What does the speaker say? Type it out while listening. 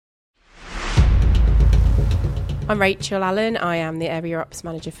I'm Rachel Allen. I am the Area Ops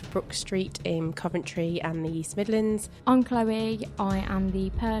Manager for Brook Street in Coventry and the East Midlands. I'm Chloe. I am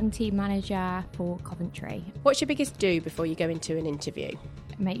the Perm Team Manager for Coventry. What's your biggest do before you go into an interview?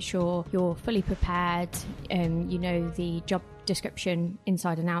 Make sure you're fully prepared, you know the job description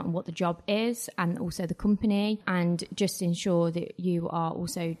inside and out and what the job is, and also the company, and just ensure that you are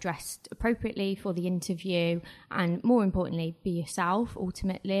also dressed appropriately for the interview, and more importantly be yourself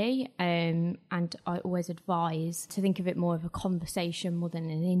ultimately. And I always advise to think of it more of a conversation more than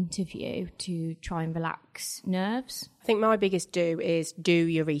an interview, to try and relax nerves. I think my biggest do is do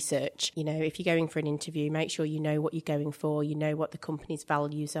your research. You know, if you're going for an interview, make sure you know what you're going for, you know what the company's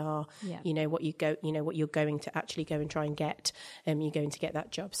values are, you know what what you're going to actually go and try and get. You're going to get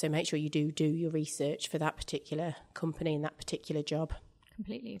that job. So make sure you do your research for that particular company and that particular job.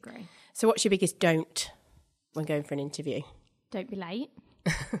 Completely agree. So what's your biggest don't when going for an interview? Don't be late.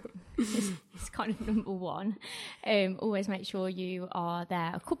 It's kind of number one. Always make sure you are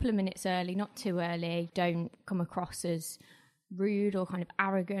there a couple of minutes early, not too early. Don't come across as rude or kind of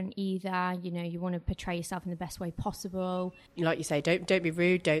arrogant either. You know, you want to portray yourself in the best way possible. Like you say, don't be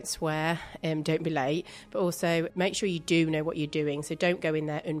rude, don't swear, don't be late, but also make sure you do know what you're doing. So don't go in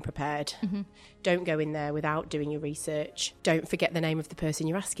there unprepared. Mm-hmm. Don't go in there without doing your research. Don't forget the name of the person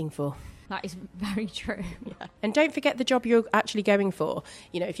you're asking for. That is very true. Yeah. And don't forget the job you're actually going for.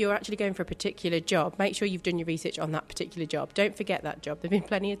 You know, if you're actually going for a particular job, make sure you've done your research on that particular job. Don't forget that job. There have been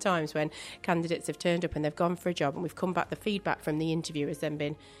plenty of times when candidates have turned up and they've gone for a job and we've come back, the feedback from the interviewer has then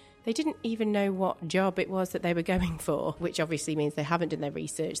been, they didn't even know what job it was that they were going for, which obviously means they haven't done their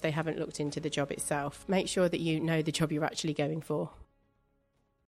research, they haven't looked into the job itself. Make sure that you know the job you're actually going for.